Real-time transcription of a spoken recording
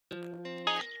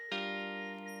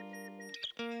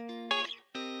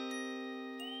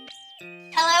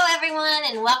everyone,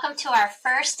 and welcome to our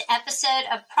first episode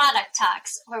of Product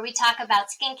Talks, where we talk about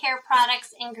skincare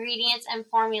products, ingredients, and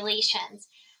formulations.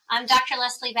 I'm Dr.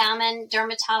 Drlesliebaumann,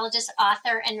 dermatologist,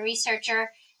 author, and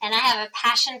researcher, and I have a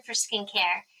passion for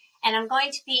skincare. And I'm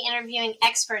going to be interviewing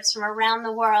experts from around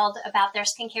the world about their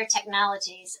skincare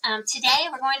technologies. Today,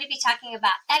 we're going to be talking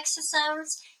about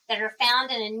exosomes that are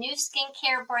found in a new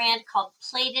skincare brand called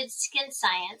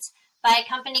SkinScience by a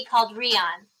company called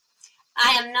Dayan.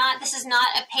 This is not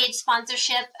a paid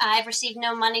sponsorship. I've received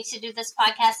no money to do this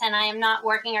podcast, and I am not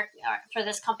working for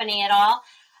this company at all.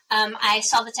 I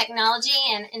saw the technology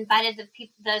and invited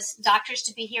the doctors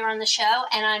to be here on the show,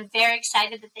 and I'm very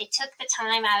excited that they took the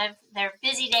time out of their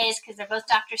busy days, because they're both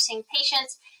doctors seeing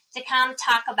patients, to come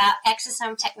talk about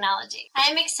exosome technology. I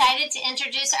am excited to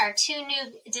introduce our two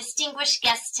new distinguished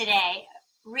guests today.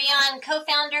 Dayan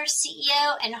co-founder,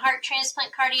 CEO, and heart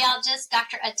transplant cardiologist,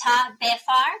 Dr.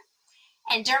 Behfar,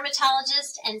 and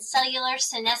dermatologist and cellular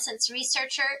senescence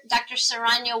researcher, Dr.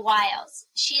 Wyles.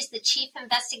 She is the chief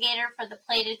investigator for the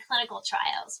plated clinical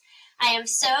trials. I am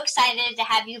so excited to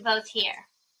have you both here.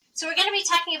 So we're going to be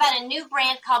talking about a new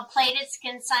brand called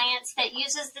SkinScience that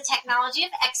uses the technology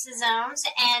of exosomes.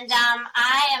 And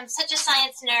I am such a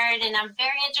science nerd, and I'm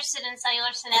very interested in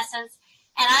cellular senescence.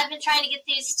 And I've been trying to get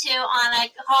these two on a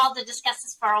call to discuss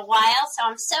this for a while. So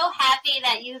I'm so happy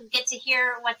that you get to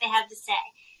hear what they have to say.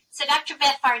 So Dr.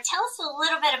 Behfar, tell us a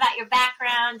little bit about your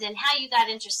background and how you got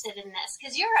interested in this,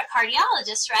 because you're a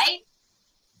cardiologist, right?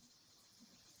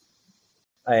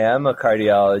 I am a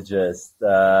cardiologist.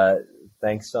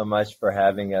 Thanks so much for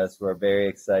having us. We're very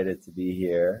excited to be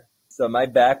here. So my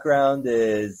background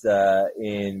is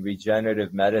in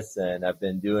regenerative medicine. I've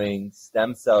been doing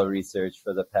stem cell research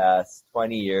for the past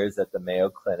 20 years at the Mayo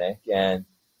Clinic, and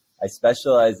I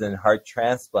specialize in heart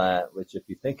transplant, which, if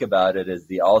you think about it, is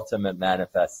the ultimate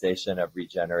manifestation of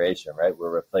regeneration, right? We're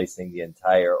replacing the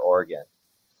entire organ.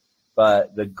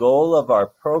 But the goal of our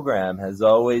program has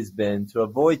always been to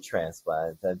avoid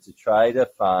transplant and to try to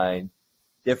find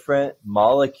different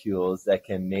molecules that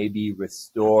can maybe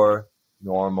restore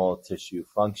normal tissue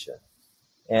function.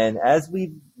 And as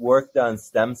we've worked on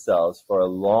stem cells for a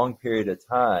long period of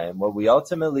time, what we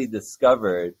ultimately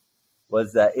discovered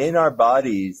was that in our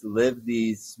bodies live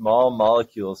these small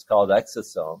molecules called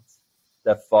exosomes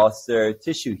that foster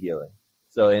tissue healing.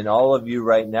 So in all of you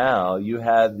right now, you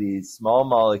have these small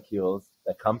molecules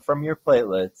that come from your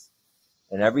platelets,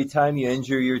 and every time you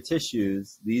injure your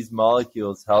tissues, these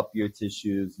molecules help your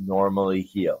tissues normally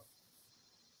heal.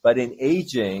 But in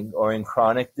aging or in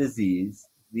chronic disease,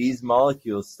 these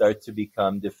molecules start to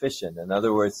become deficient. In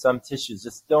other words, some tissues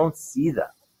just don't see them.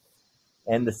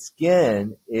 And the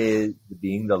skin is,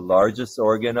 being the largest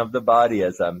organ of the body,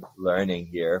 as I'm learning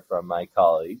here from my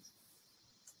colleagues,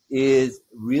 is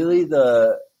really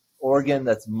the organ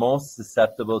that's most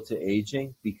susceptible to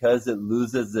aging because it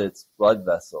loses its blood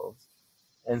vessels.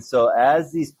 And so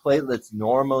as these platelets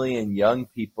normally in young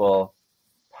people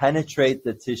penetrate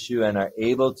the tissue and are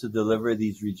able to deliver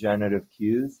these regenerative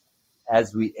cues,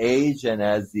 as we age and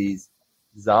as these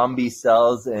zombie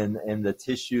cells in the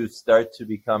tissue start to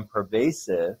become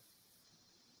pervasive,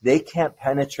 they can't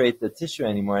penetrate the tissue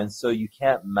anymore, and so you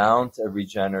can't mount a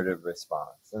regenerative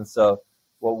response. And so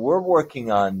what we're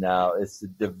working on now is to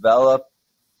develop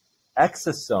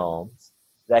exosomes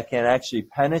that can actually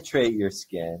penetrate your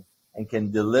skin and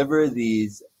can deliver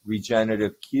these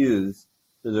regenerative cues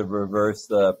to reverse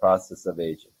the process of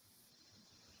aging.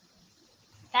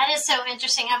 That is so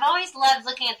interesting. I've always loved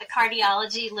looking at the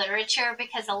cardiology literature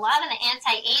because a lot of the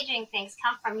anti-aging things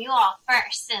come from you all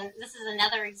first, and this is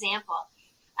another example.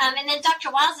 And then Dr.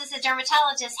 Wyles is a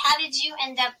dermatologist. How did you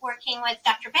end up working with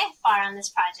Dr. Behfar on this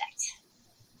project?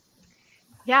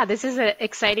 Yeah, this is an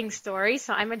exciting story.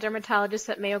 So I'm a dermatologist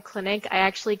at Mayo Clinic. I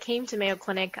actually came to Mayo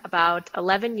Clinic about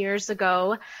 11 years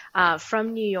ago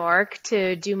from New York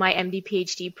to do my MD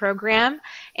PhD program.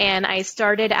 And I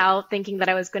started out thinking that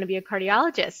I was going to be a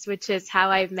cardiologist, which is how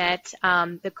I met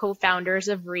the co-founders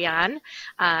of Dayan,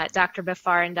 Dr.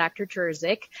 Behfar and Dr.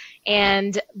 Drlesliebaumann.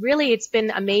 And really, it's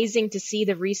been amazing to see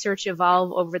the research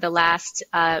evolve over the last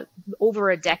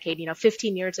over a decade.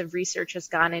 15 years of research has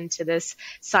gone into this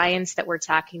science that we're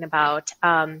talking about.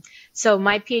 So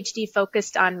my PhD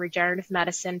focused on regenerative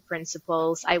medicine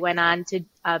principles. I went on to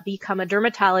become a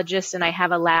dermatologist, and I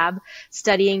have a lab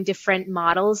studying different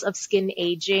models of skin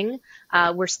aging.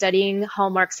 We're studying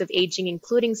hallmarks of aging,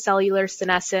 including cellular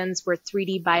senescence. We're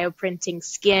 3D bioprinting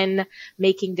skin,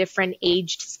 making different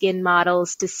aged skin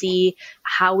models to see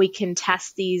how we can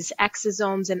test these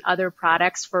exosomes and other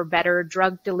products for better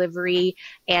drug delivery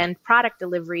and product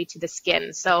delivery to the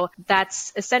skin. So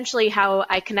that's essentially how ago,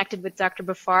 I connected with Dr.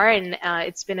 Behfar, and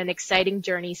it's been an exciting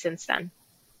journey since then.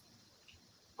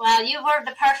 Well, you were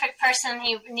the perfect person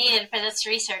he needed for this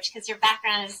research because your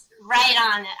background is right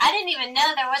on it. I didn't even know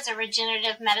there was a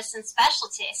regenerative medicine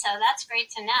specialty, so that's great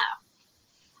to know.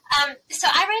 So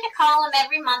I write a column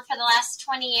every month for the last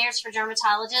 20 years for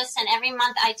dermatologists, and every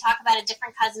month I talk about a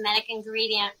different cosmetic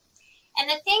ingredient. And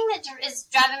the thing that is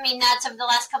driving me nuts over the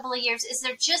last couple of years is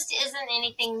there just isn't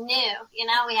anything new. You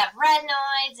know, we have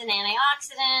retinoids and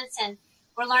antioxidants, and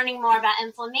we're learning more about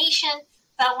inflammation.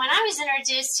 But when I was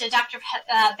introduced to Dr.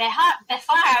 Behfar,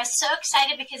 I was so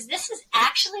excited because this is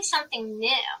actually something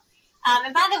new.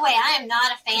 And by the way, I am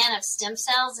not a fan of stem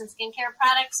cells in skincare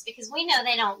products because we know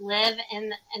they don't live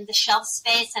in the shelf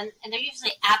space, and they're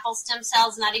usually apple stem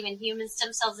cells, not even human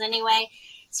stem cells anyway.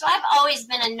 So I've always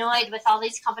been annoyed with all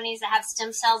these companies that have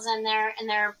stem cells in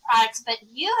their products, but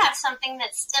you have something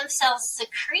that stem cells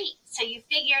secrete. So you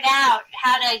figured out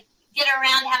how to get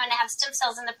around having to have stem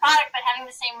cells in the product but having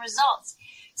the same results.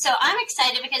 So I'm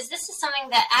excited because this is something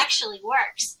that actually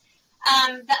works.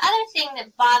 The other thing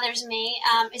that bothers me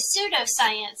is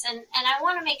pseudoscience, and I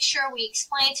want to make sure we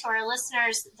explain to our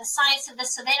listeners the science of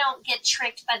this so they don't get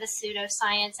tricked by the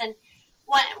pseudoscience. And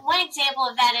one example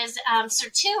of that is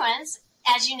sirtuins,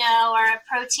 as you know, are a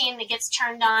protein that gets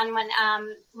turned on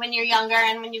when you're younger,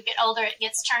 and when you get older, it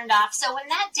gets turned off. So when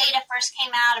that data first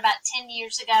came out about 10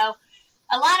 years ago,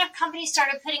 a lot of companies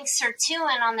started putting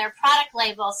sirtuin on their product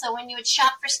label. So when you would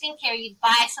shop for skincare, you'd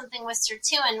buy something with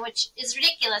sirtuin, which is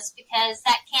ridiculous because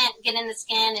that can't get in the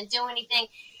skin and do anything.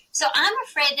 So I'm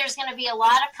afraid there's going to be a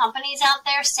lot of companies out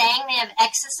there saying they have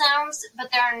exosomes, but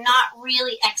they're not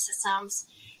really exosomes.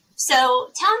 So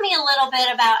tell me a little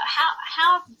bit about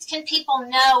how can people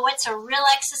know what's a real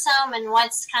exosome and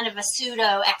what's kind of a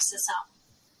pseudo exosome?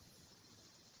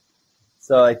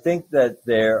 So I think that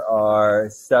there are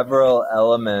several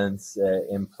elements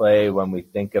in play when we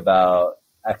think about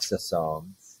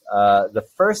exosomes. The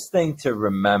first thing to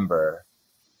remember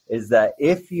is that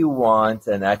if you want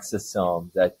an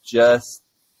exosome that just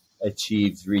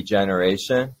achieves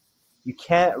regeneration, you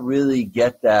can't really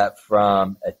get that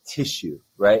from a tissue,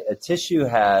 right? A tissue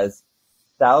has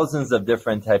thousands of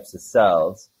different types of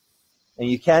cells, and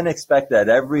you can't expect that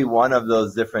every one of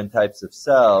those different types of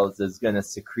cells is going to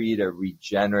secrete a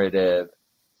regenerative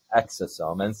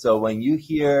exosome. And so when you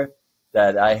hear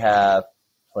that I have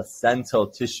placental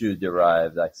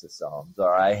tissue-derived exosomes,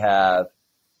 or I have,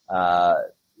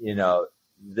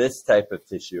 this type of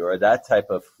tissue or that type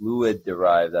of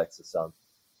fluid-derived exosome,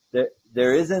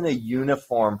 there isn't a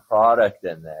uniform product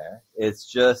in there.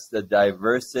 It's just a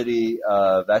diversity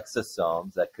of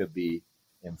exosomes that could be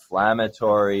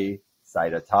inflammatory,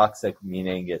 cytotoxic,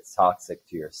 meaning it's toxic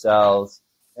to your cells.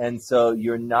 And so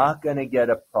you're not going to get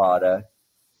a product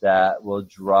that will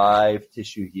drive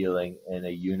tissue healing in a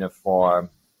uniform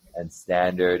and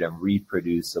standard and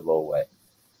reproducible way.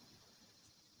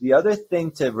 The other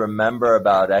thing to remember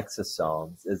about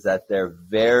exosomes is that they're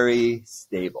very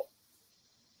stable.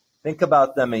 Think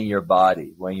about them in your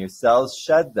body. When your cells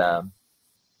shed them,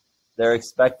 they're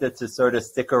expected to sort of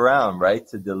stick around, right,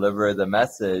 to deliver the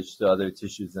message to other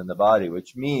tissues in the body,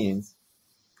 which means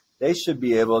they should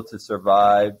be able to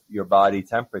survive your body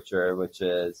temperature, which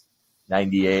is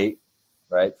 98,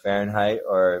 right, Fahrenheit,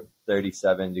 or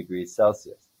 37 degrees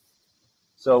Celsius.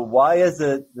 So why is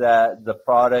it that the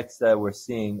products that we're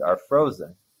seeing are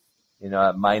frozen,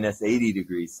 at minus 80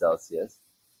 degrees Celsius?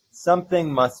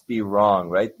 Something must be wrong,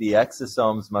 right? The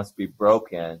exosomes must be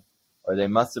broken, or they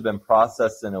must have been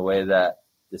processed in a way that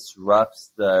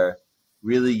disrupts their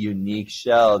really unique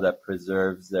shell that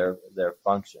preserves their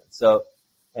function. So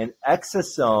an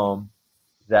exosome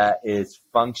that is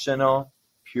functional,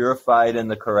 purified in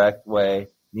the correct way,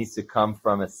 needs to come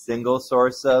from a single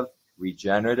source of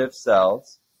regenerative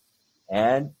cells,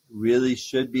 and really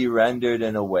should be rendered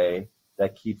in a way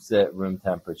that keeps it room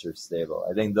temperature stable.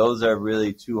 I think those are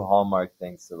really two hallmark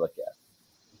things to look at.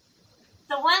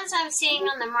 The ones I'm seeing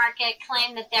on the market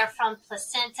claim that they're from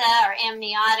placenta or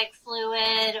amniotic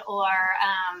fluid or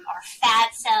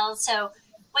fat cells. So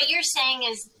what you're saying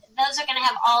is those are going to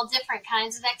have all different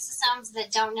kinds of exosomes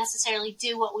that don't necessarily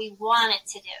do what we want it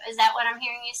to do. Is that what I'm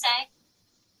hearing you say?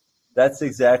 That's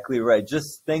exactly right.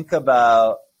 Just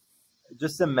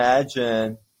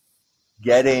imagine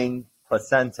getting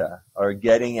placenta or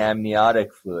getting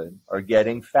amniotic fluid or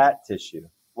getting fat tissue.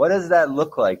 What does that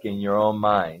look like in your own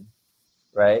mind,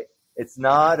 right? It's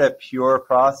not a pure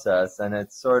process, and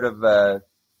it's sort of a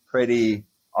pretty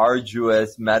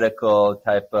arduous medical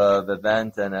type of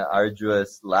event and an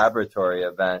arduous laboratory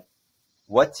event.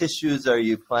 What tissues are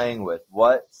you playing with?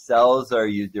 What cells are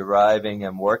you deriving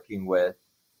and working with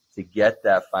to get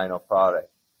that final product.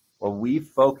 What we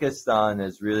focused on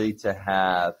is really to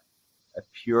have a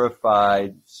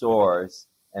purified source,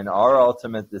 and our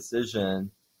ultimate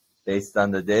decision based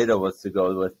on the data was to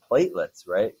go with platelets,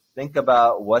 right? Think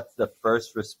about what's the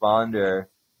first responder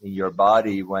in your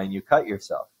body when you cut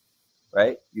yourself,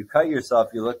 right? You cut yourself,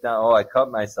 you look down, oh, I cut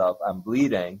myself, I'm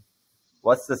bleeding.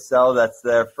 What's the cell that's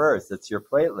there first? It's your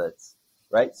platelets,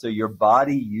 right? So your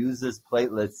body uses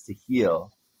platelets to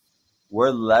heal.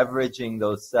 We're leveraging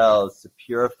those cells to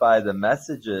purify the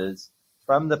messages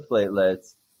from the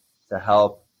platelets to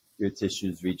help your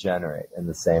tissues regenerate in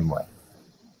the same way.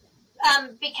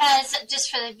 Because just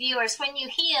for the viewers, when you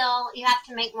heal, you have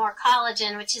to make more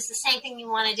collagen, which is the same thing you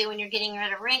want to do when you're getting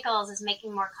rid of wrinkles, is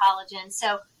making more collagen.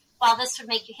 So while this would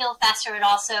make you heal faster, it would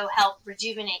also help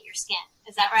rejuvenate your skin.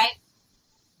 Is that right?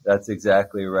 That's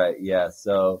exactly right. Yeah.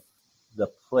 So the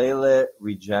platelet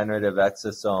regenerative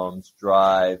exosomes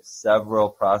drive several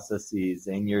processes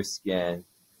in your skin,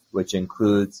 which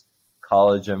includes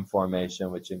collagen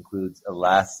formation, which includes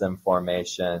elastin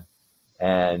formation.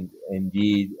 And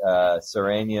indeed,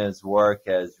 Serenia's work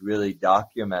has really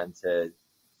documented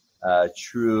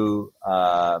true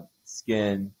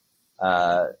skin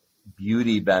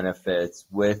beauty benefits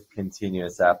with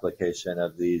continuous application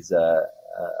of these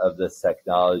of this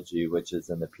technology, which is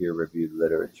in the peer-reviewed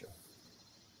literature.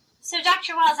 So,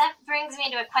 Dr. Wyles, that brings me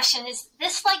to a question. Is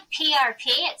this like PRP?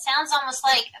 It sounds almost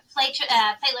like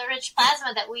platelet-rich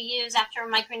plasma that we use after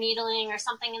microneedling or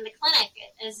something in the clinic.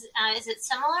 Is it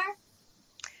similar?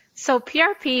 So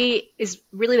PRP is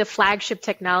really the flagship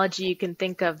technology you can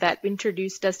think of that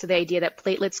introduced us to the idea that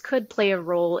platelets could play a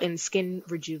role in skin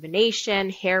rejuvenation,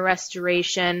 hair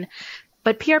restoration.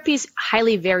 But PRP is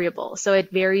highly variable, so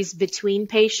it varies between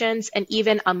patients and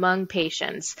even among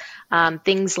patients.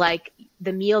 Things like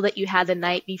the meal that you had the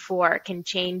night before can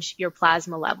change your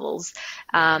plasma levels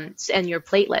and your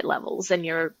platelet levels and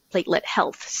your platelet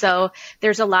health. So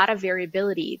there's a lot of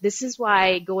variability. This is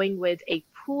why going with a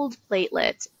pooled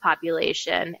platelet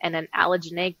population and an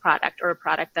allogeneic product, or a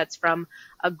product that's from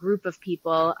a group of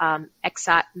people,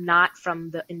 not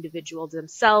from the individual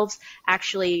themselves,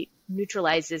 actually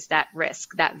neutralizes that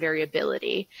risk, that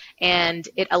variability. And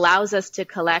it allows us to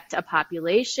collect a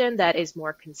population that is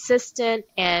more consistent,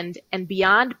 and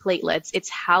beyond platelets, it's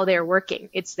how they're working.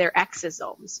 It's their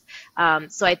exosomes.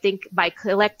 So I think by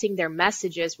collecting their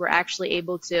messages, we're actually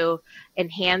able to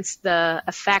enhance the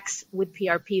effects with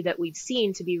PRP that we've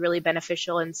seen to be really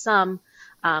beneficial in some,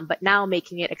 but now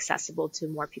making it accessible to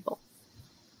more people.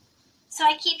 So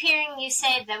I keep hearing you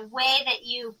say the way that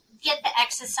you get the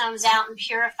exosomes out and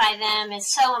purify them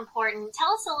is so important.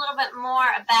 Tell us a little bit more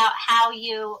about how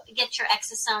you get your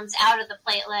exosomes out of the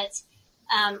platelets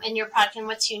in your product and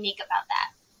what's unique about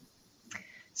that.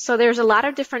 So there's a lot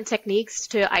of different techniques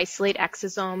to isolate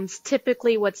exosomes.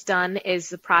 Typically what's done is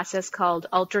the process called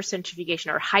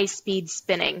ultracentrifugation or high-speed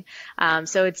spinning.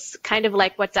 So it's kind of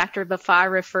like what Dr.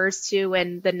 Behfar refers to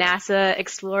when the NASA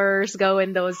explorers go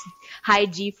in those high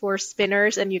G-force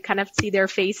spinners and you kind of see their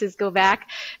faces go back.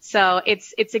 So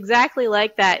it's exactly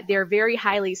like that. They're very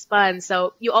highly spun.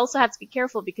 So you also have to be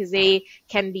careful because they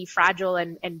can be fragile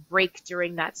and break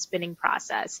during that spinning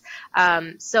process.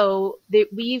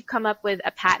 We've come up with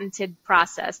a patented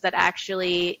process that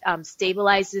actually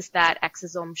stabilizes that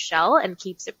exosome shell and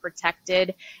keeps it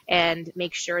protected and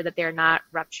makes sure that they're not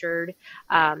ruptured,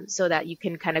 so that you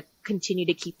can kind of continue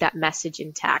to keep that message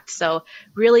intact. So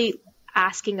really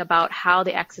asking about how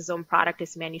the exosome product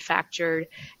is manufactured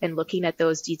and looking at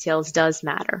those details does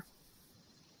matter.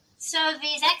 So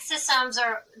these exosomes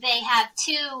they have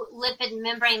two lipid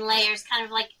membrane layers, kind of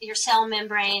like your cell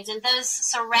membranes, and those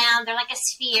they're like a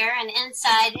sphere, and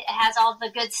inside it has all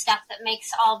the good stuff that makes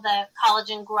all the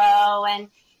collagen grow and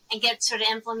get sort of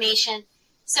inflammation.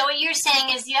 So what you're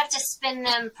saying is you have to spin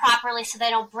them properly so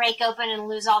they don't break open and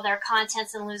lose all their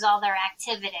contents and lose all their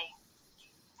activity.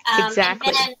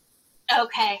 Exactly.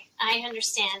 Okay, I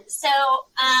understand. So,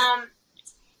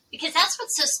 because that's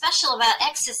what's so special about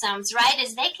exosomes, right,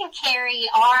 is they can carry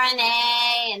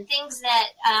RNA and things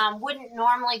that wouldn't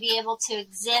normally be able to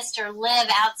exist or live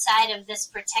outside of this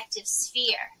protective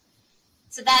sphere.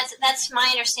 So that's my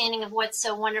understanding of what's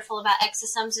so wonderful about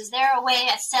exosomes. Is there a way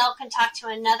a cell can talk to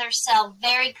another cell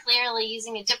very clearly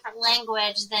using a different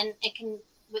language than it can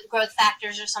with growth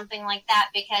factors or something like that,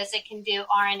 because it can do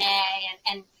RNA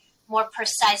and more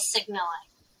precise signaling?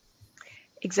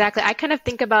 Exactly. I kind of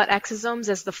think about exosomes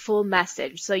as the full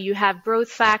message. So you have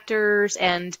growth factors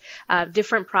and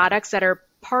different products that are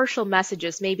partial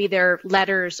messages. Maybe they're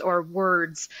letters or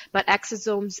words, but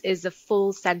exosomes is a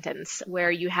full sentence where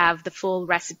you have the full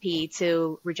recipe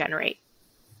to regenerate.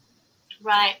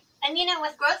 Right. And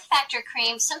with growth factor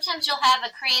creams, sometimes you'll have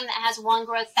a cream that has one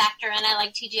growth factor in it,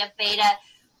 like TGF-beta,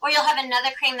 or you'll have another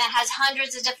cream that has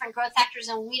hundreds of different growth factors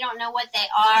and we don't know what they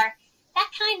are. That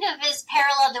kind of is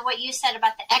parallel to what you said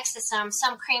about the exosomes.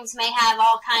 Some creams may have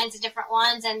all kinds of different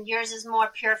ones, and yours is more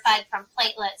purified from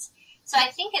platelets. So I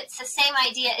think it's the same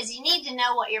idea, is you need to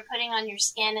know what you're putting on your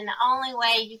skin, and the only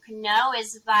way you can know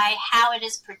is by how it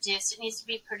is produced. It needs to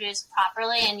be produced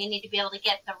properly, and you need to be able to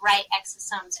get the right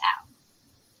exosomes out.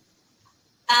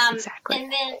 Exactly.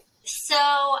 And then, so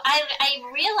I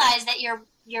realized that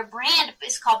your brand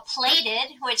is called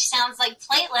Plated, which sounds like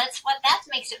platelets. That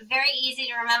makes it very easy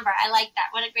to remember. I like that.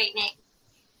 What a great name.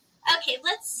 Okay,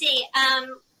 let's see. I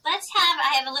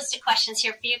have a list of questions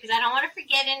here for you because I don't want to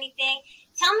forget anything.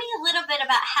 Tell me a little bit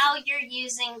about how you're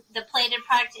using the Plated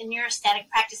product in your aesthetic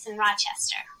practice in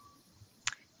Rochester.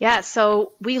 Yeah,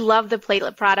 so we love the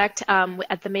platelet product.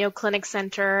 At the Mayo Clinic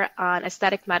Center on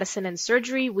Aesthetic Medicine and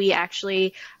Surgery, we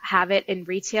actually have it in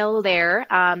retail there,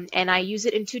 and I use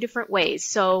it in two different ways.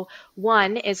 So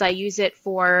one is I use it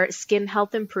for skin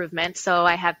health improvement. So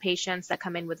I have patients that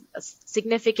come in with a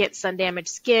significant sun-damaged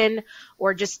skin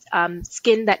or just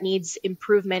skin that needs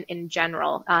improvement in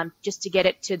general, just to get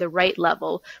it to the right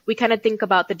level. We kind of think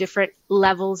about the different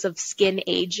levels of skin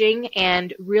aging,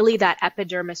 and really that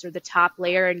epidermis, or the top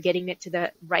layer, and getting it to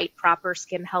the right proper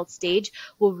skin health stage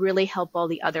will really help all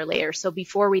the other layers. So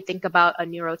before we think about a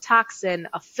neurotoxin,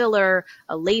 a filler,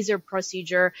 a laser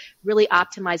procedure, really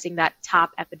optimizing that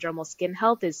top epidermal skin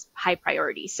health is high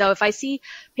priority. So if I see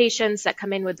patients that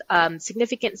come in with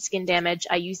significant skin damage,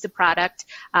 I use the product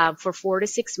for 4 to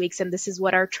 6 weeks, and this is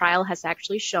what our trial has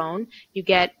actually shown. You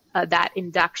get that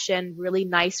induction, really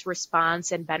nice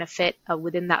response and benefit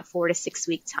within that 4 to 6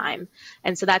 week time.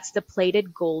 And so that's the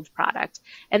Plated Gold product.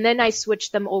 And then I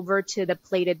switched them over to the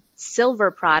Plated Silver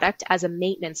product as a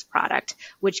maintenance product,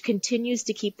 which continues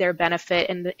to keep their benefit.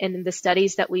 And in the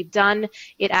studies that we've done,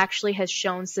 it actually has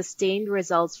shown sustained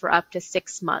results for up to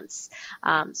 6 months.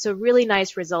 So really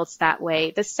nice results that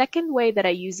way. The second way that I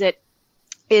use it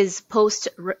is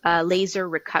post-laser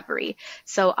recovery.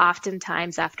 So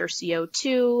oftentimes after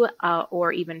CO2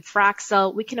 or even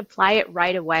Fraxel, we can apply it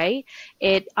right away.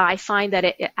 I find that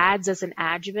it adds as an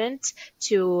adjuvant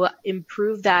to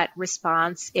improve that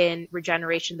response in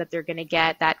regeneration that they're going to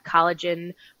get, that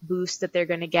collagen boost that they're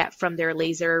going to get from their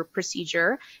laser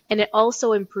procedure. And it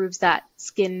also improves that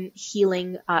skin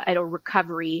healing at a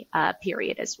recovery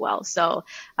period as well. So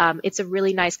it's a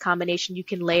really nice combination. You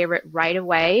can layer it right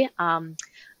away.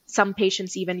 Some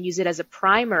patients even use it as a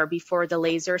primer before the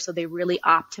laser, so they really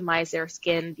optimize their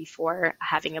skin before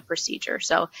having a procedure.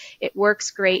 So it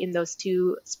works great in those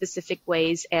two specific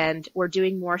ways, and we're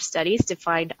doing more studies to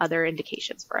find other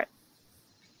indications for it.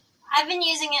 I've been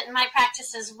using it in my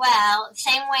practice as well,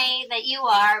 same way that you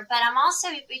are, but I'm also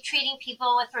treating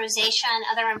people with rosacea and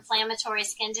other inflammatory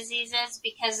skin diseases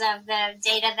because of the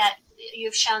data that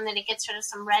you've shown that it gets rid of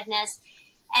some redness.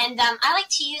 And I like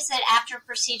to use it after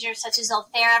procedures such as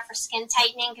Ulthera for skin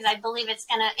tightening, because I believe it's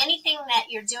going to, anything that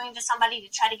you're doing to somebody to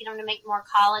try to get them to make more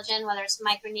collagen, whether it's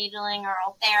microneedling or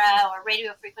Ulthera or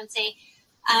radiofrequency,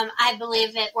 I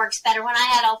believe it works better. When I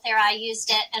had Ulthera, I used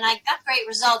it, and I got great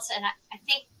results. And I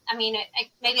think,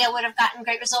 maybe I would have gotten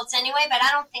great results anyway, but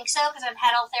I don't think so, because I've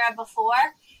had Ulthera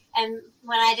before. And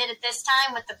when I did it this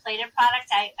time with the Plated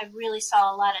product, I really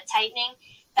saw a lot of tightening.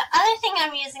 The other thing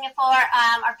I'm using it for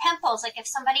are pimples. Like if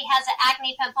somebody has an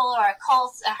acne pimple or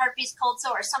a herpes cold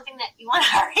sore or something that you want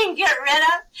to hurry and get rid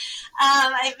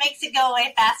of, it makes it go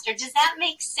away faster. Does that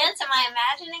make sense? Am I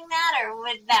imagining that, or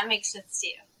would that make sense to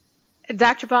you?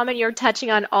 Dr. Baumann, you're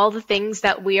touching on all the things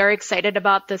that we are excited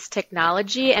about this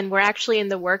technology, and we're actually in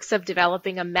the works of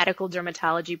developing a medical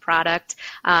dermatology product,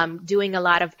 doing a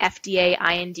lot of FDA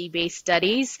IND-based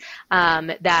studies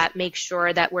that make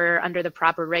sure that we're under the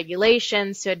proper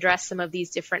regulations to address some of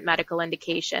these different medical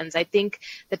indications. I think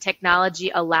the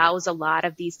technology allows a lot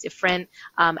of these different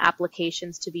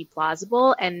applications to be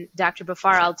plausible, and Dr.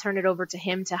 Behfar, I'll turn it over to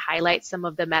him to highlight some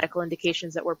of the medical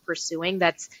indications that we're pursuing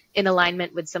that's in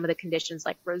alignment with some of the conditions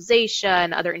like rosacea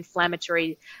and other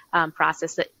inflammatory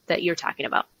process that you're talking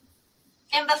about.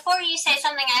 And before you say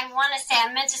something,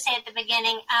 I meant to say at the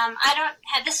beginning,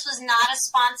 this was not a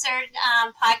sponsored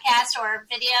podcast or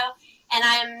video, and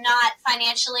I'm not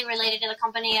financially related to the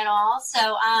company at all. So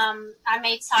I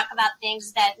may talk about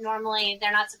things that normally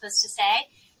they're not supposed to say,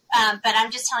 but I'm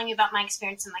just telling you about my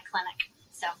experience in my clinic.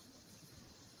 So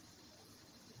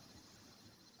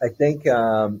I think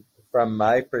from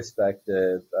my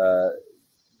perspective,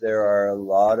 there are a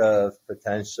lot of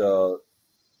potential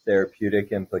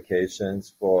therapeutic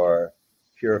implications for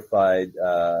purified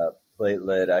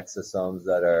platelet exosomes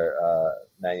that are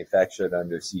manufactured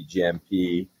under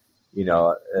CGMP,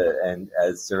 and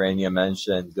as Serenia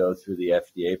mentioned, go through the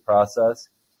FDA process.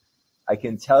 I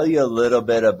can tell you a little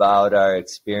bit about our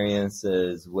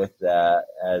experiences with that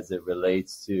as it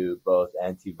relates to both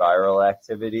antiviral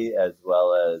activity as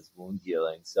well as wound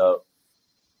healing. So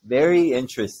very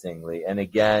interestingly, and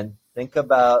again, think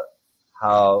about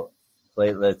how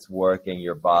platelets work in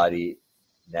your body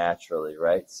naturally,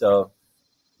 right? So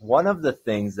one of the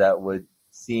things that would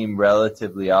seem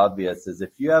relatively obvious is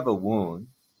if you have a wound,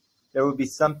 there would be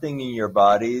something in your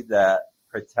body that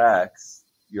protects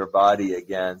your body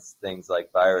against things like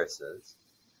viruses.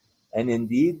 And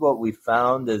indeed, what we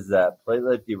found is that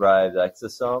platelet-derived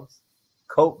exosomes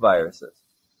coat viruses.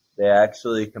 They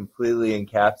actually completely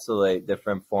encapsulate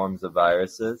different forms of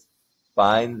viruses,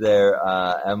 bind their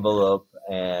envelope,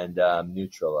 and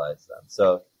neutralize them.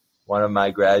 So one of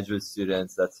my graduate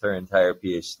students, that's her entire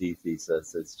PhD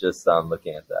thesis, is just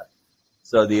looking at that.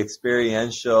 So the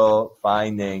experiential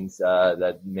findings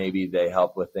that maybe they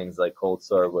help with things like cold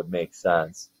sore would make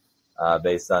sense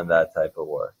based on that type of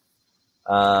work.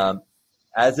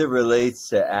 As it relates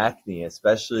to acne,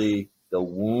 especially the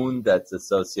wound that's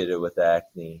associated with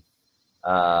acne,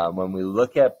 when we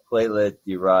look at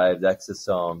platelet-derived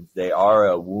exosomes, they are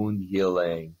a wound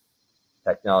healing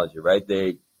technology, right?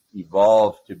 They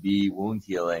evolved to be wound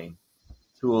healing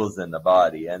tools in the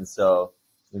body. And so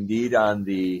indeed on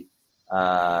the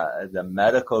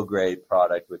medical grade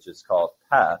product, which is called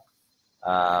PEP,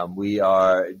 we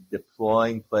are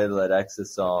deploying platelet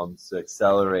exosomes to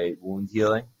accelerate wound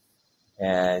healing,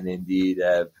 and indeed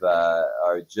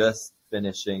are just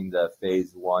finishing the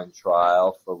phase 1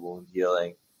 trial for wound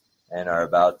healing and are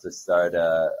about to start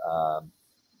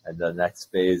the next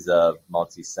phase of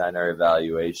multi-center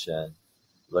evaluation,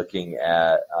 looking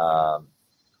at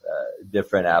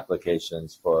different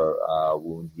applications for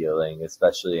wound healing,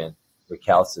 especially in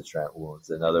recalcitrant wounds.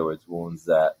 In other words, wounds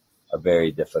that are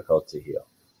very difficult to heal.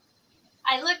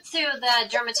 I looked through the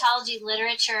dermatology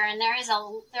literature, and there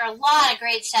are a lot of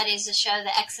great studies to show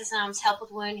that exosomes help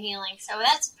with wound healing. So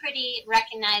that's pretty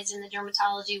recognized in the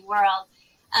dermatology world.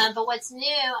 But what's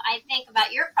new, I think,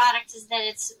 about your product is that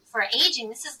it's for aging.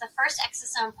 This is the first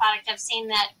exosome product I've seen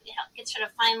that gets rid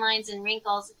of fine lines and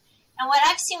wrinkles. And what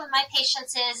I've seen with my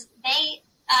patients is they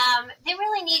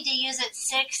really need to use it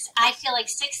 6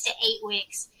 to 8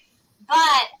 weeks.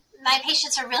 But my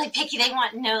patients are really picky. They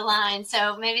want no line,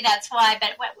 so maybe that's why.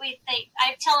 But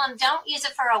I tell them, don't use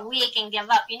it for a week and give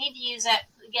up. You need to use it,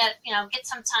 get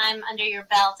some time under your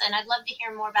belt. And I'd love to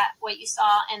hear more about what you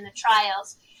saw in the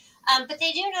trials. But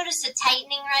they do notice a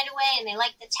tightening right away, and they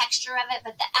like the texture of it.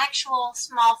 But the actual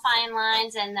small fine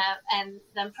lines and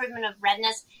the improvement of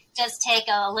redness does take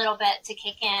a little bit to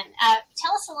kick in.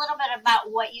 Tell us a little bit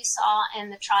about what you saw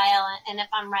in the trial, and if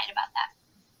I'm right about that.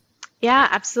 Yeah,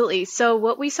 absolutely. So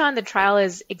what we saw in the trial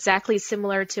is exactly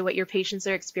similar to what your patients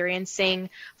are experiencing,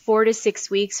 4 to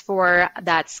 6 weeks for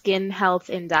that skin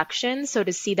health induction. So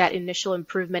to see that initial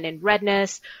improvement in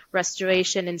redness,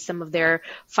 restoration in some of their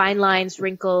fine lines,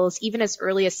 wrinkles, even as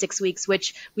early as 6 weeks,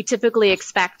 which we typically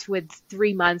expect with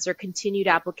 3 months or continued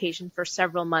application for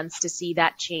several months to see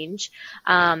that change.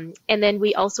 And then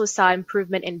we also saw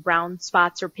improvement in brown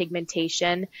spots or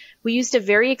pigmentation. We used a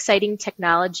very exciting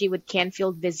technology with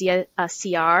Canfield Visia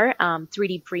CR,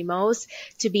 3D Primos,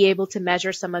 to be able to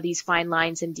measure some of these fine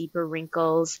lines and deeper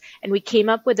wrinkles. And we came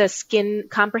up with a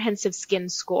comprehensive skin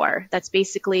score that's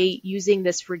basically using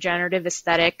this regenerative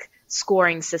aesthetic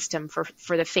scoring system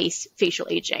for the facial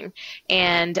aging.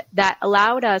 And that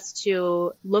allowed us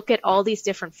to look at all these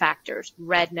different factors: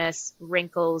 redness,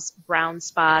 wrinkles, brown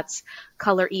spots,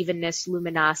 color evenness,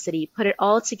 luminosity, put it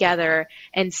all together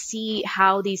and see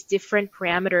how these different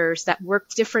parameters that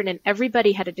worked different, and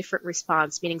everybody had a different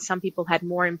response, meaning some people had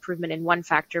more improvement in one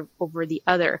factor over the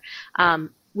other,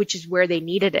 which is where they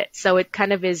needed it. So it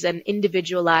kind of is an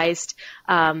individualized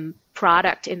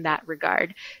product in that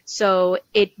regard. So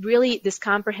this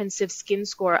comprehensive skin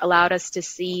score allowed us to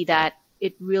see that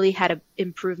it really had an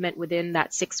improvement within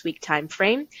that 6-week time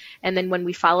frame. And then when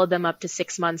we followed them up to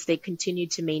 6 months, they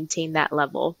continued to maintain that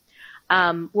level.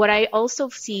 What I also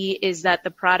see is that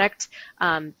the product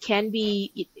can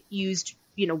be used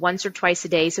once or twice a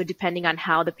day. So depending on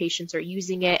how the patients are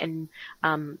using it and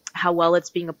how well it's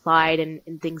being applied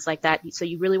and things like that. So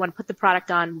you really want to put the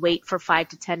product on, wait for 5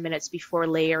 to 10 minutes before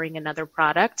layering another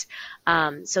product.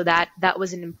 So that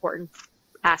was an important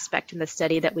aspect in the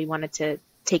study that we wanted to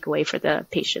take away for the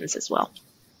patients as well.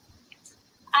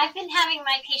 I've been having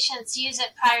my patients use it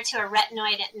prior to a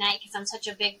retinoid at night because I'm such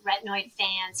a big retinoid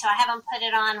fan. So I have them put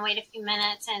it on, wait a few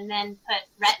minutes, and then put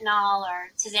retinol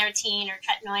or tazarotene or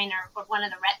tretinoin or one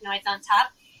of the retinoids on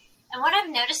top. And what I've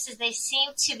noticed is they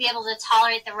seem to be able to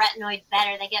tolerate the retinoid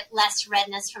better. They get less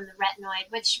redness from the retinoid,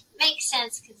 which makes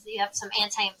sense because you have some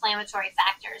anti-inflammatory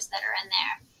factors that are in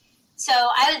there. So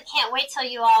I can't wait till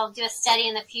you all do a study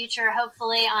in the future,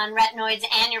 hopefully, on retinoids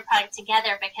and your product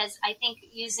together, because I think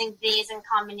using these in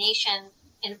combination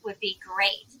would be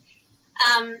great.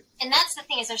 And that's the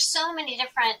thing, is there's so many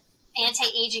different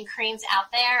anti-aging creams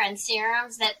out there and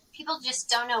serums that people just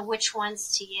don't know which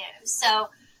ones to use. So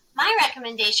my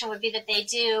recommendation would be that they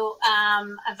do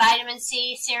a vitamin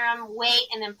C serum, wait,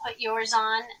 and then put yours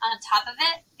on top of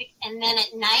it. And then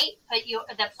at night, put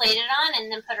the plated on,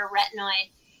 and then put a retinoid.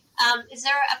 Is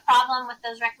there a problem with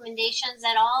those recommendations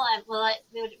at all?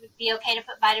 Would it be okay to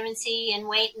put vitamin C and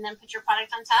wait and then put your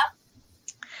product on top?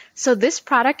 So this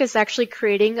product is actually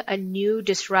creating a new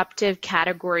disruptive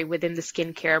category within the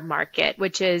skincare market,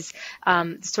 which is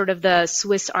sort of the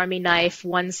Swiss Army knife,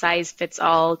 one size fits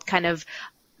all kind of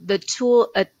a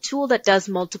tool that does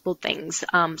multiple things.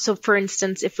 So for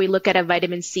instance, if we look at a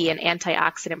vitamin C, an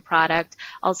antioxidant product,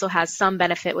 also has some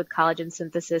benefit with collagen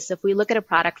synthesis. If we look at a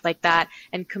product like that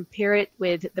and compare it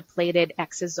with the plated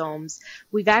exosomes,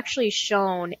 we've actually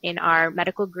shown in our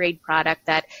medical grade product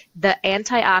that the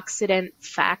antioxidant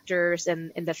factors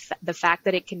and the fact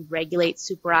that it can regulate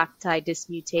superoxide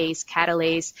dismutase,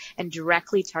 catalase, and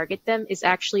directly target them is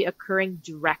actually occurring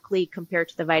directly compared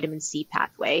to the vitamin C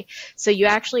pathway. So you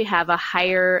actually have a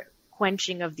higher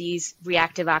quenching of these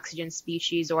reactive oxygen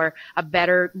species, or a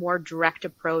better, more direct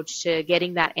approach to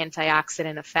getting that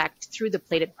antioxidant effect through the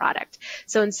plated product.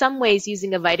 So in some ways,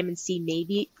 using a vitamin C may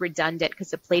be redundant because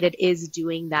the plated is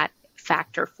doing that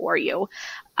factor for you.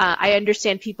 I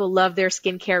understand people love their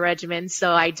skincare regimen,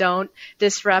 so I don't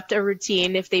disrupt a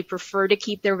routine. If they prefer to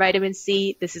keep their vitamin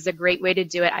C, this is a great way to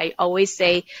do it. I always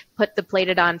say put the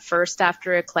plated on first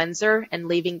after a cleanser and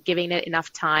giving it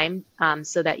enough time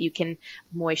so that you can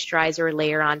moisturize or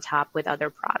layer on top with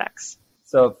other products.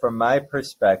 So from my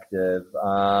perspective,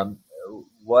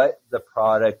 what the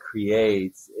product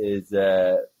creates is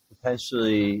a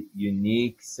potentially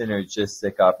unique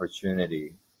synergistic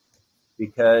opportunity,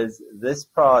 because this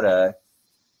product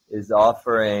is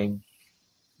offering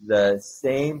the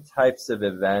same types of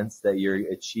events that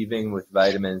you're achieving with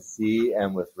vitamin C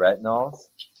and with retinols,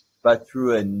 but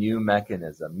through a new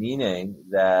mechanism, meaning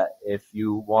that if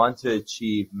you want to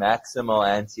achieve maximal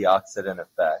antioxidant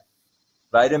effect,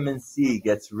 vitamin C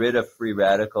gets rid of free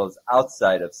radicals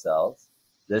outside of cells.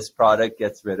 This product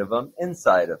gets rid of them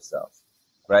inside of cells,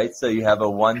 right? So you have a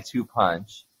 1-2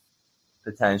 punch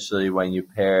potentially when you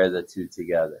pair the two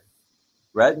together.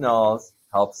 Retinols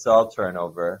help cell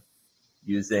turnover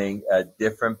using a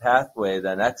different pathway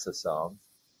than exosomes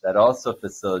that also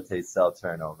facilitates cell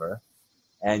turnover.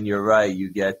 And you're right,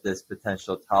 you get this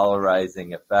potential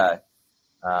tolerizing effect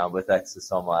with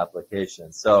exosomal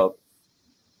application. So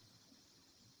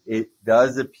it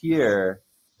does appear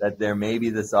that there may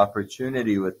be this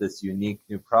opportunity with this unique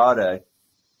new product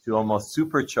to almost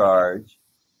supercharge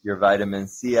your vitamin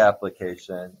C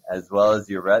application as well as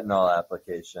your retinol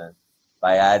application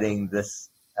by adding this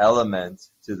element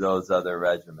to those other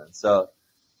regimens. So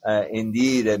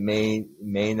indeed, it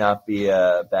may not be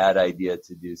a bad idea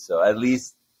to do so. At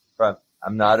least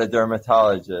I'm not a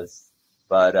dermatologist,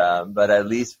 but at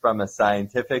least from a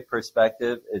scientific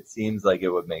perspective, it seems like it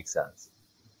would make sense.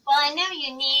 Well, I know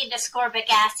you need ascorbic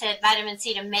acid, vitamin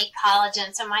C, to make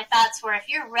collagen. So my thoughts were, if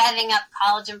you're revving up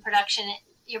collagen production,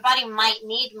 your body might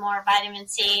need more vitamin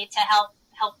C to help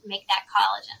make that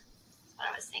collagen. That's what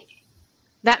I was thinking.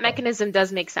 That mechanism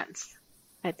does make sense.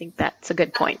 I think that's a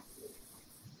good point.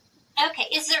 Okay.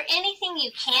 Is there anything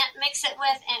you can't mix it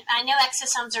with? And I know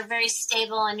exosomes are very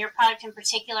stable, and your product in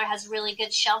particular has really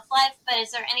good shelf life, but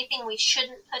is there anything we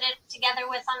shouldn't put it together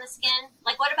with on the skin?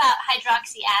 Like, what about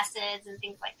hydroxy acids and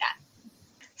things like that?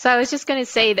 So I was just going to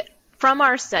say that from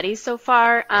our studies so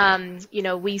far,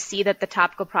 we see that the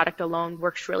topical product alone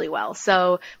works really well.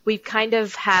 So we kind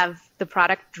of have the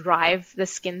product drive the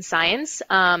skin science.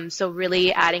 So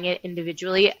really adding it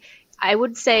individually. I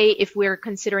would say if we're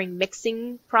considering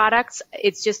mixing products,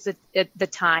 it's just the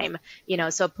time,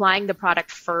 so applying the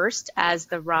product first as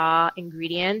the raw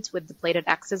ingredient with the plated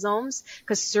exosomes,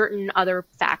 because certain other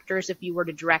factors, if you were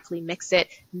to directly mix it,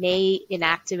 may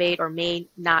inactivate or may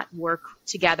not work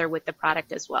together with the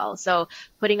product as well. So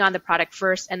putting on the product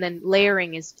first and then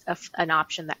layering is an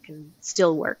option that can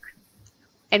still work.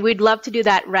 And we'd love to do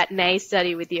that retin-A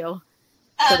study with you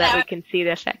so that we can see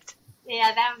the effect.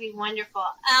 Yeah, that would be wonderful.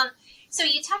 So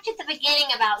you talked at the beginning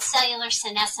about cellular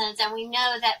senescence, and we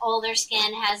know that older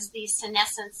skin has these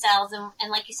senescent cells, and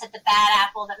like you said, the bad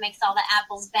apple that makes all the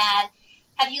apples bad.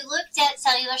 Have you looked at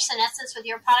cellular senescence with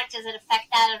your product? Does it affect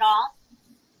that at all?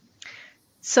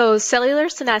 So cellular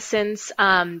senescence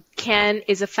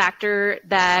is a factor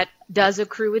that does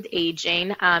accrue with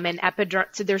aging, and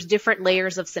so there's different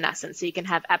layers of senescence. So you can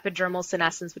have epidermal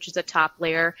senescence, which is a top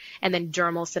layer, and then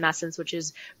dermal senescence, which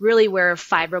is really where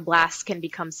fibroblasts can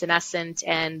become senescent,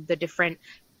 and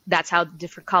that's how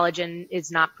different collagen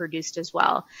is not produced as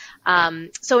well.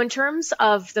 So in terms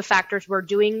of the factors, we're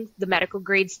doing the medical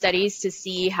grade studies to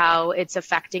see how it's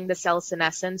affecting the cell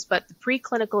senescence, but the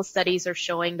preclinical studies are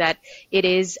showing that it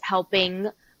is helping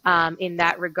in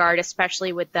that regard,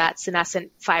 especially with that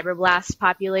senescent fibroblast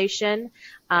population,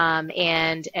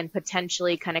 and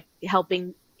potentially kind of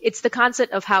helping. It's the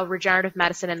concept of how regenerative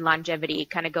medicine and longevity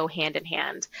kind of go hand in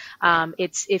hand.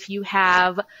 It's if you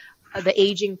have the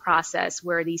aging process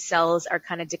where these cells are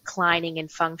kind of declining in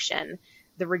function,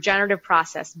 the regenerative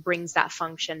process brings that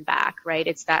function back, right?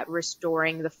 It's that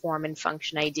restoring the form and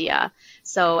function idea.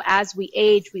 So as we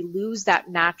age, we lose that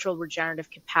natural regenerative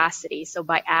capacity. So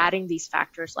by adding these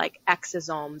factors like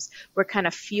exosomes, we're kind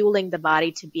of fueling the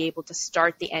body to be able to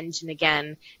start the engine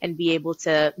again and be able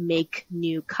to make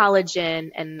new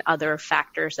collagen and other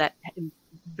factors that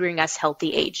bring us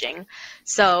healthy aging.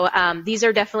 So these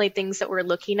are definitely things that we're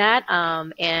looking at,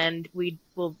 and we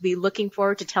will be looking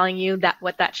forward to telling you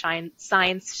what that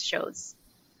science shows.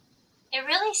 It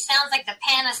really sounds like the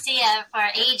panacea for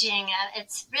aging.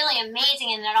 It's really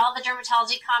amazing, and at all the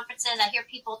dermatology conferences, I hear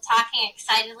people talking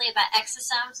excitedly about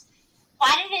exosomes.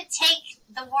 Why did it take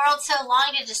the world so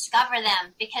long to discover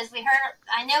them? Because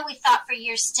I know we thought for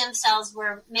years stem cells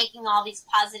were making all these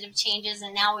positive changes,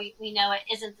 and now we know it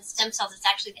isn't the stem cells, it's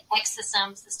actually the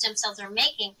exosomes the stem cells are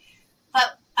making.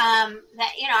 But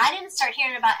I didn't start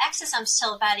hearing about exosomes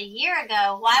till about a year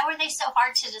ago. Why were they so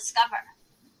hard to discover?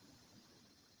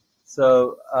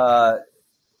 So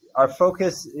our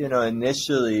focus,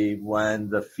 initially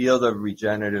when the field of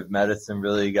regenerative medicine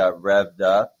really got revved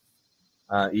up,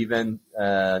 even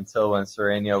until when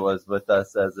Serenia was with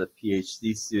us as a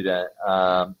PhD student,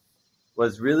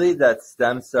 was really that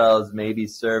stem cells maybe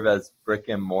serve as brick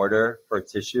and mortar for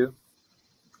tissue.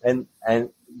 And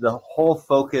the whole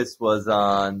focus was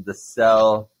on the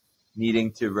cell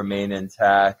needing to remain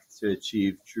intact to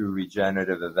achieve true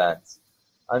regenerative events.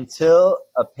 Until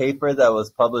a paper that was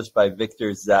published by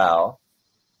Victor Zhao,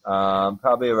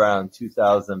 probably around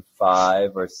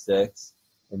 2005 or 6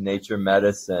 in Nature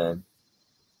Medicine,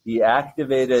 he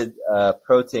activated a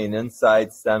protein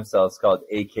inside stem cells called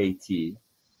AKT,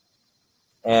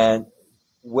 and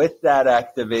with that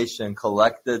activation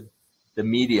collected the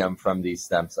medium from these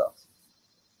stem cells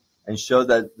and showed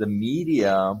that the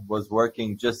medium was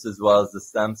working just as well as the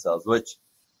stem cells, which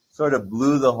sort of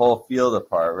blew the whole field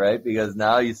apart, right? Because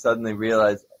now you suddenly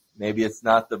realize maybe it's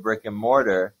not the brick and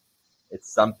mortar,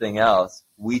 it's something else.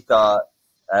 We thought,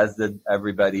 as did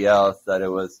everybody else, that it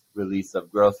was release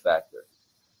of growth factors.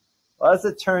 Well, as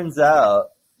it turns out,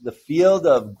 the field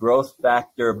of growth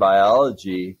factor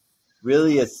biology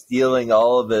really is stealing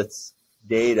all of its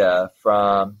data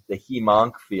from the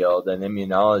hem-onc field and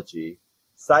immunology.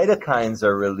 Cytokines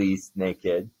are released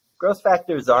naked. Growth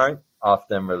factors aren't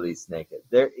often released naked.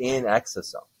 They're in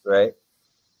exosomes, right?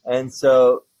 And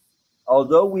so,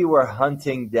 although we were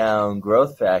hunting down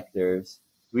growth factors,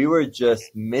 we were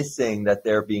just missing that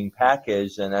they're being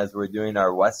packaged, and as we're doing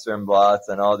our Western blots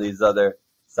and all these other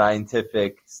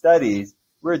scientific studies,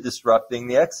 we're disrupting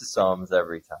the exosomes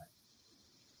every time.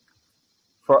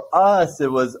 For us,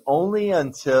 it was only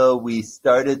until we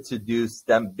started to do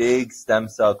big stem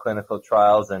cell clinical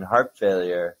trials in heart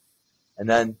failure, and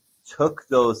then took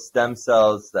those stem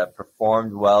cells that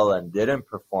performed well and didn't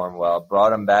perform well, brought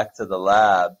them back to the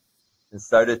lab, and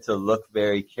started to look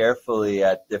very carefully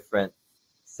at different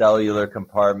cellular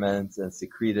compartments and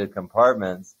secreted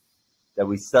compartments, that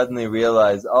we suddenly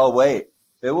realized, oh wait,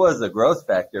 if it was a growth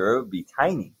factor, it would be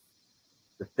tiny.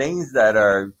 The things that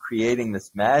are creating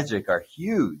this magic are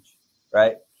huge,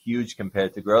 right? Huge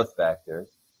compared to growth factors.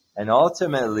 And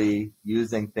ultimately,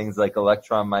 using things like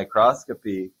electron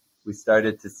microscopy, we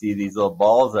started to see these little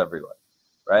balls everywhere,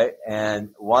 right? And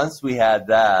once we had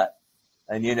that,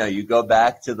 and you go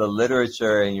back to the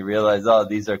literature and you realize, oh,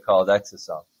 these are called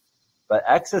exosomes. But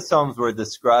exosomes were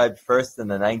described first in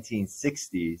the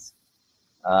 1960s.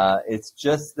 It's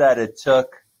just that it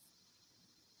took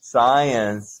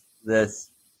science, this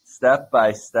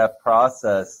step-by-step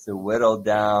process, to whittle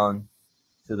down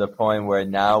to the point where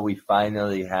now we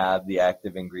finally have the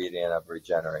active ingredient of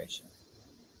regeneration.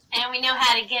 And we know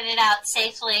how to get it out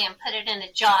safely and put it in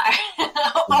a jar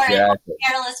or Exactly.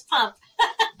 an airless pump.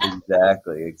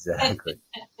 Exactly.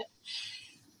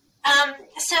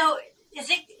 So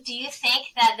do you think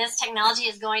that this technology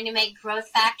is going to make growth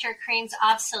factor creams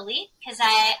obsolete? Because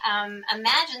I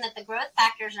imagine that the growth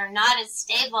factors are not as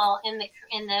stable in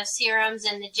the serums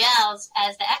and the gels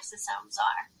as the exosomes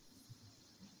are.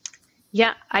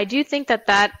 Yeah, I do think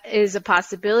that is a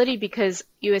possibility, because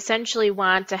you essentially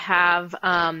want to have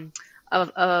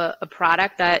a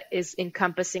product that is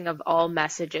encompassing of all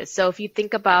messages. So if you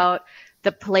think about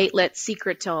the platelet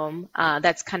secretome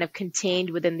that's kind of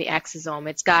contained within the exosome,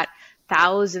 it's got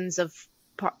thousands of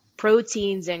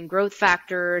proteins and growth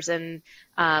factors and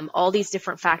all these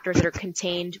different factors that are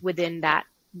contained within that,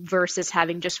 versus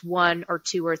having just one or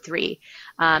two or three.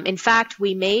 In fact,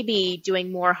 we may be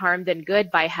doing more harm than good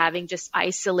by having just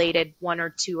isolated one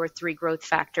or two or three growth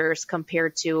factors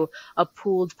compared to a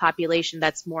pooled population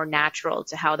that's more natural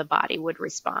to how the body would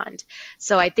respond.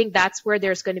 So I think that's where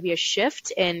there's going to be a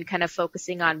shift in kind of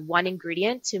focusing on one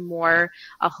ingredient to more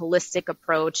a holistic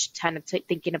approach, kind of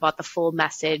thinking about the full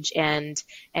message and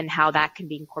how that can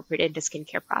be incorporated into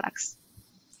skincare products.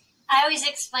 I always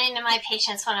explain to my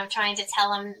patients when I'm trying to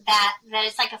tell them that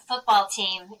it's like a football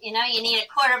team. You know, you need a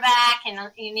quarterback, and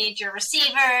you need your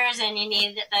receivers, and you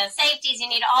need the safeties. You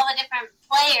need all the different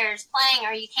players playing,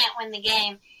 or you can't win the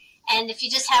game. And if you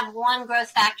just have one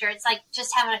growth factor, it's like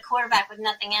just having a quarterback with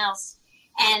nothing else.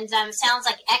 And it sounds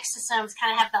like exosomes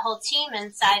kind of have the whole team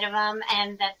inside of them,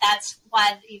 and that's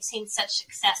why you've seen such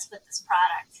success with this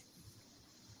product.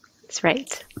 That's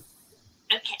right.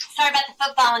 Okay, sorry about the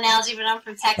football analogy, but I'm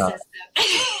from Texas.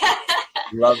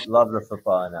 No. Love the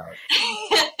football analogy.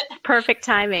 Perfect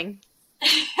timing. All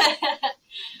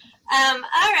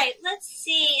right, let's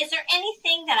see. Is there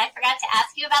anything that I forgot to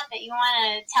ask you about that you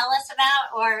want to tell us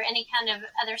about, or any kind of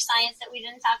other science that we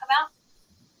didn't talk about?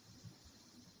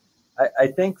 I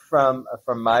think from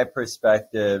my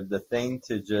perspective, the thing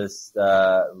to just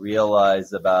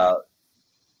realize about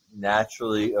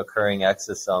naturally occurring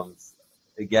exosomes,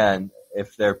 again,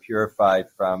 if they're purified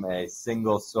from a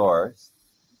single source,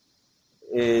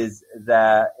 is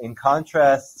that in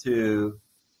contrast to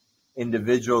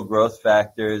individual growth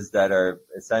factors that are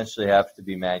essentially have to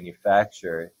be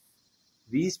manufactured,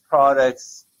 these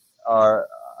products are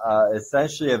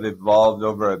essentially have evolved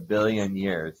over 1 billion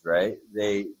years, right?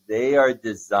 They are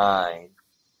designed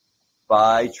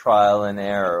by trial and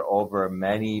error over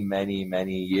many, many,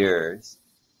 many years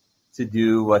to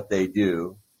do what they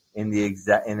do in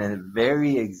a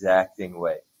very exacting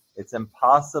way. It's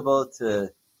impossible to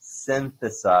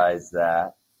synthesize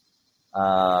that.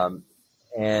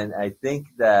 And I think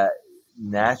that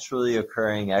naturally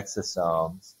occurring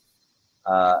exosomes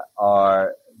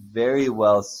are very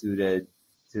well suited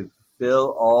to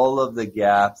fill all of the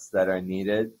gaps that are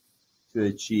needed to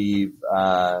achieve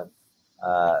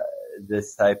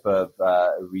this type of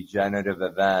regenerative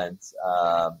event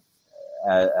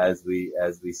as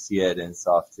we see it in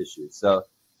soft tissue. So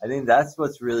I think that's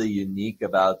what's really unique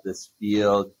about this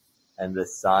field and the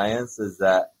science, is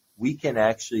that we can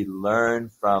actually learn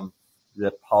from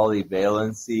the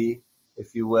polyvalency,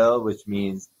 if you will, which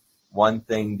means one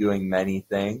thing doing many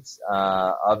things,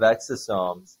 of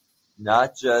exosomes,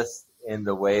 not just in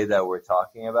the way that we're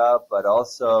talking about, but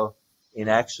also in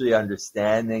actually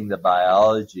understanding the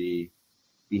biology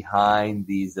behind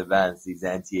these events, these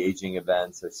anti-aging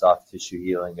events or soft tissue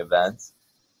healing events.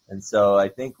 And so I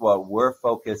think what we're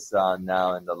focused on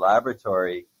now in the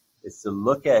laboratory is to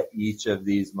look at each of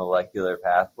these molecular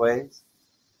pathways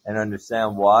and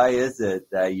understand why is it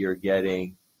that you're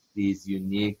getting these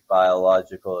unique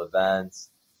biological events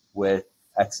with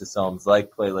exosomes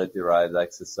like platelet-derived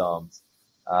exosomes.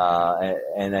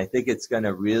 And I think it's going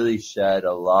to really shed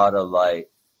a lot of light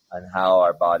on how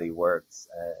our body works.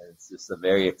 It's just a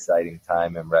very exciting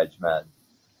time in Reg Med.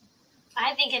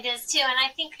 I think it is too, and I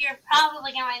think you're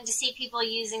probably going to see people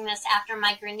using this after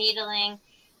microneedling,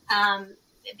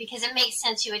 because it makes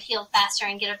sense you would heal faster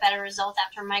and get a better result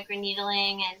after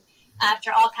microneedling and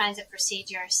after all kinds of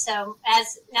procedures. So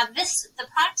the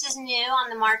product is new on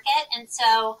the market, and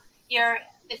so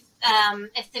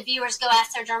if the viewers go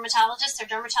ask their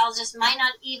dermatologist might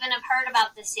not even have heard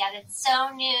about this yet. It's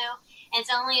so new. It's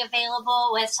only available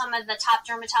with some of the top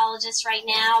dermatologists right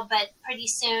now, but pretty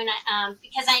soon,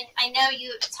 because I know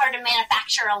it's hard to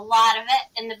manufacture a lot of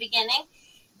it in the beginning,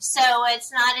 so it's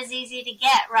not as easy to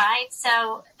get, right?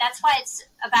 So that's why it's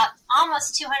about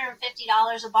almost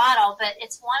 $250 a bottle, but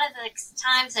it's one of the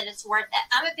times that it's worth it.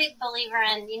 I'm a big believer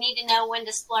in you need to know when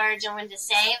to splurge and when to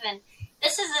save, and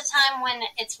this is a time when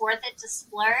it's worth it to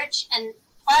splurge, and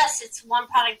plus it's one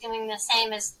product doing the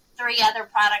same as 3 other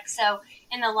products. So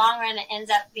in the long run, it ends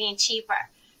up being cheaper.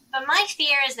 But my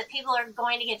fear is that people are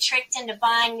going to get tricked into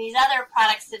buying these other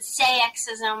products that say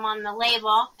Exosome on the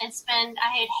label and spend,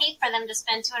 I'd hate for them to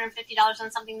spend $250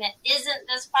 on something that isn't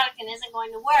this product and isn't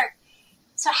going to work.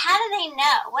 So how do they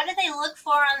know? What do they look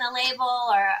for on the label?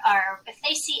 Or if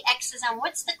they see Exosome,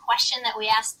 what's the question that we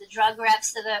ask the drug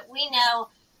reps so that we know,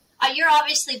 you're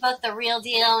obviously both the real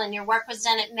deal and your work was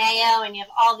done at Mayo and you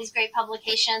have all these great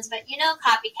publications, but you know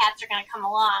copycats are going to come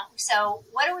along. So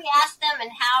what do we ask them and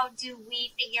how do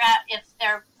we figure out if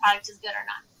their product is good or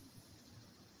not?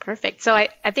 Perfect. So I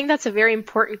think that's a very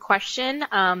important question.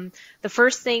 The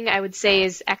first thing I would say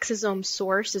is exosome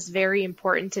source is very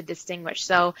important to distinguish.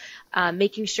 So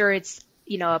making sure it's,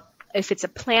 if it's a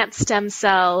plant stem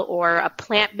cell or a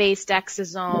plant-based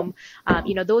exosome,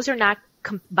 those are not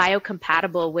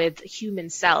biocompatible with human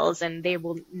cells and they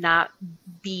will not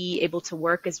be able to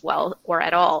work as well or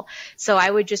at all. So I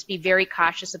would just be very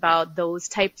cautious about those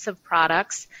types of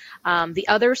products. The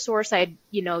other source I'd,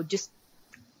 just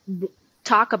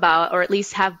talk about, or at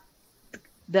least have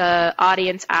the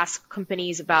audience ask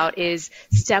companies about, is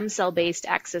stem cell based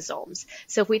exosomes.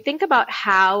 So if we think about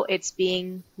how it's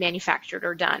being manufactured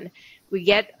or done, we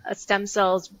get stem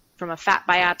cells from a fat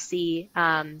biopsy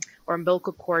or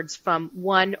umbilical cords from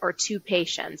 1 or 2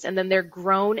 patients, and then they're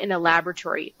grown in a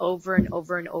laboratory over and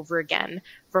over and over again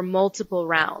for multiple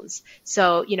rounds.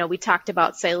 So, we talked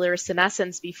about cellular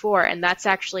senescence before, and that's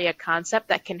actually a concept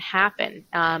that can happen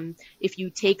if you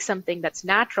take something that's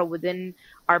natural within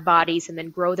our bodies and then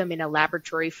grow them in a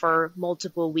laboratory for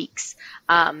multiple weeks.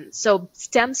 So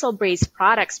stem cell-based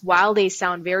products, while they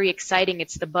sound very exciting,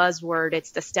 it's the buzzword,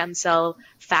 it's the stem cell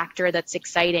factor that's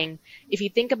exciting. If you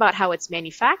think about how it's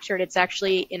manufactured, it's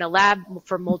actually in a lab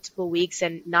for multiple weeks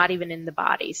and not even in the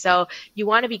body. So you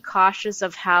want to be cautious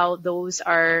of how those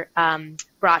are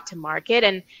brought to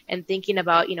market and thinking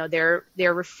about,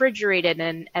 they're refrigerated,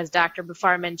 and as Dr.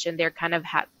 Behfar mentioned, they're kind of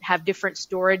have different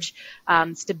storage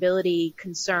stability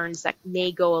concerns that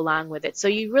may go along with it. So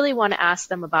you really want to ask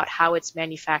them about how it's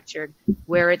manufactured,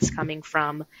 where it's coming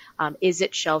from, is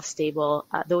it shelf stable?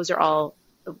 Those are all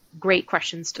great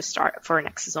questions to start for an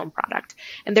exosome product.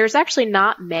 And there's actually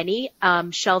not many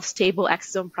shelf-stable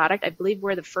exosome product. I believe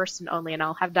we're the first and only, and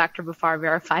I'll have Dr. Behfar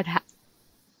verify that.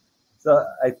 So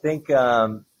I think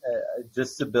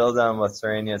just to build on what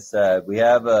Serenia said, we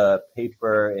have a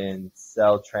paper in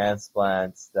Cell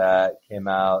Transplants that came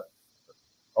out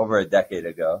over a decade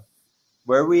ago,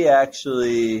 where we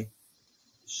actually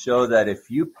show that if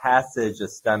you passage a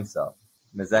stem cell,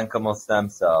 mesenchymal stem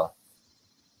cell,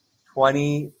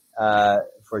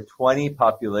 for 20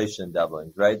 population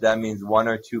doublings, right? That means 1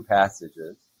 or 2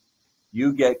 passages.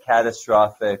 You get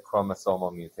catastrophic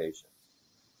chromosomal mutations,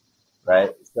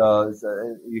 right? So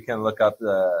you can look up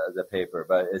the paper,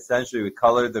 but essentially we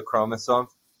colored the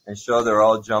chromosomes and show they're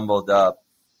all jumbled up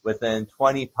within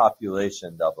 20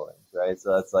 population doublings, right?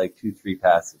 So that's like 2-3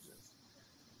 passages.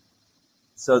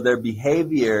 So their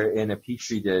behavior in a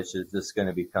petri dish is just going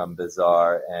to become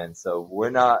bizarre, and so we're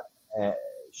not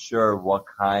sure what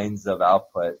kinds of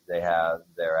output they have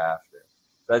thereafter.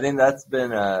 So I think that's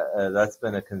been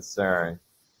a concern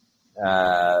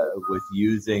with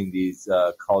using these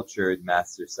cultured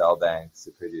master cell banks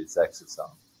to produce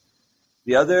exosomes.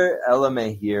 The other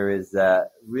element here is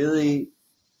that really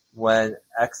when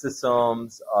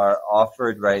exosomes are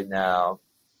offered right now,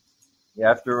 you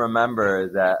have to remember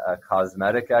that a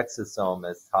cosmetic exosome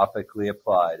is topically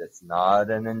applied. It's not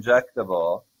an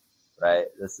injectable, right?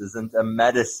 This isn't a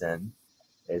medicine.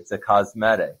 It's a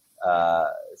cosmetic.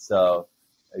 So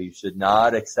you should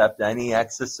not accept any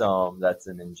exosome that's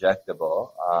an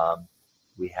injectable.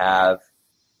 We have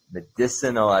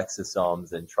medicinal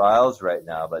exosomes in trials right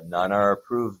now, but none are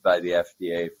approved by the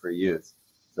FDA for use.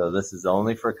 So this is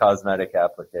only for cosmetic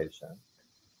application.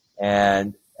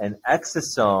 And an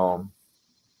exosome,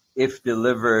 if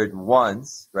delivered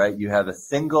once, right, you have a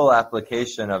single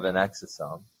application of an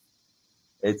exosome.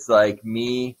 It's like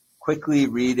me quickly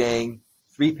reading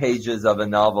 3 pages of a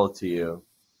novel to you,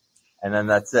 and then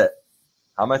that's it.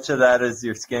 How much of that is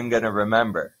your skin going to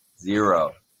remember?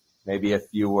 0. Maybe a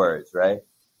few words, right?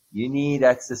 You need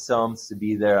exosomes to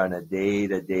be there on a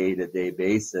day-to-day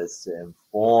basis to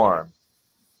inform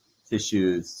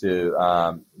tissues to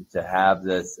have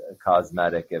this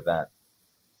cosmetic event.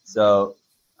 So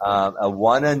a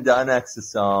one-and-done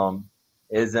exosome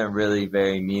isn't really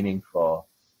very meaningful.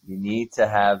 You need to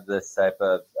have this type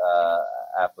of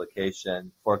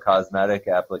application for cosmetic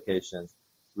applications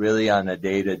really on a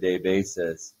day-to-day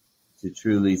basis to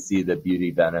truly see the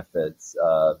beauty benefits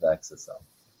of exosomes.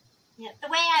 Yeah, the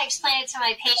way I explain it to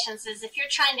my patients is if you're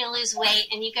trying to lose weight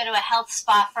and you go to a health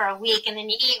spa for a week and then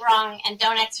you eat wrong and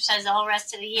don't exercise the whole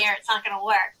rest of the year, it's not going to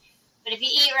work. But if you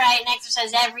eat right and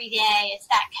exercise every day, it's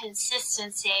that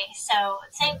consistency. So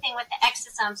same thing with the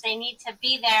exosomes. They need to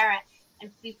be there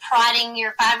and be prodding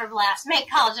your fibroblasts, make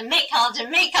collagen, make collagen,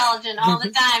 make collagen all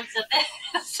the time,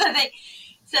 so they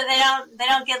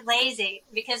don't get lazy.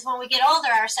 Because when we get older,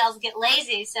 our cells get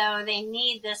lazy, so they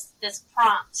need this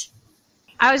prompt.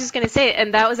 I was just going to say,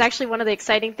 and that was actually one of the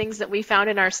exciting things that we found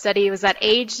in our study, was that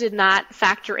age did not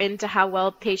factor into how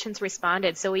well patients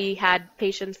responded. So we had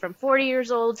patients from 40 years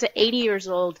old to 80 years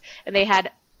old, and they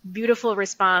had beautiful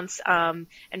response and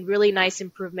really nice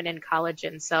improvement in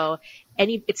collagen. So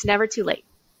it's never too late.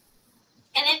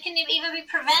 And it can even be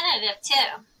preventative,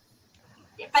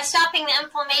 too. By stopping the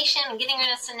inflammation and getting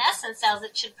rid of senescent cells,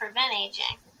 it should prevent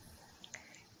aging.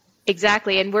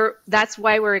 Exactly, and that's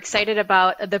why we're excited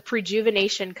about the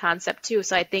prejuvenation concept too.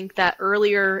 So I think that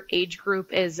earlier age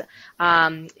group is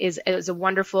a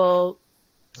wonderful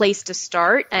place to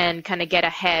start and kind of get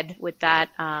ahead with that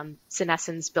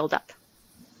senescence buildup.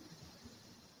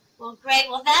 Well, great.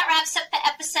 Well, that wraps up the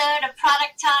episode of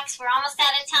Product Talks. We're almost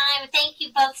out of time. Thank you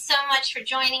both so much for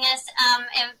joining us.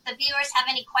 If the viewers have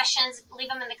any questions, leave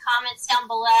them in the comments down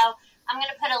below. I'm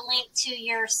going to put a link to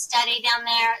your study down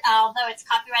there, although it's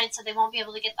copyrighted, so they won't be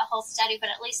able to get the whole study, but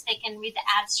at least they can read the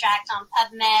abstract on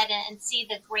PubMed and see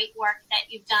the great work that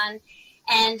you've done.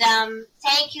 And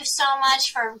thank you so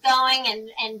much for going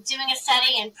and doing a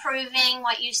study and proving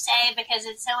what you say, because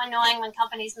it's so annoying when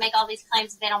companies make all these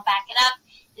claims and they don't back it up.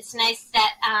 It's nice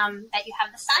that that you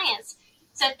have the science.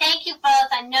 So thank you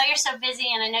both. I know you're so busy,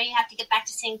 and I know you have to get back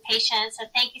to seeing patients, so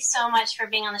thank you so much for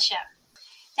being on the show.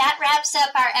 That wraps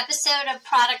up our episode of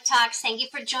Product Talks. Thank you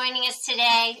for joining us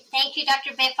today. Thank you,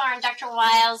 Dr. Behfar and Dr.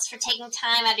 Wyles, for taking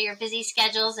time out of your busy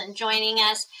schedules and joining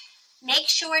us. Make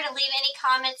sure to leave any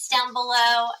comments down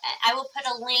below. I will put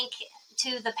a link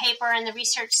to the paper and the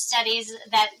research studies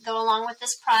that go along with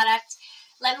this product.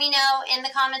 Let me know in the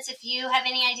comments if you have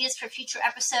any ideas for future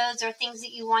episodes or things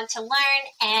that you want to learn.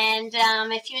 And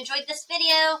if you enjoyed this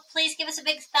video, please give us a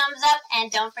big thumbs up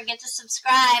and don't forget to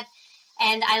subscribe.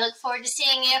 And I look forward to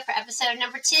seeing you for episode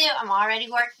number 2. I'm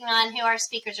already working on who our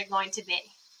speakers are going to be.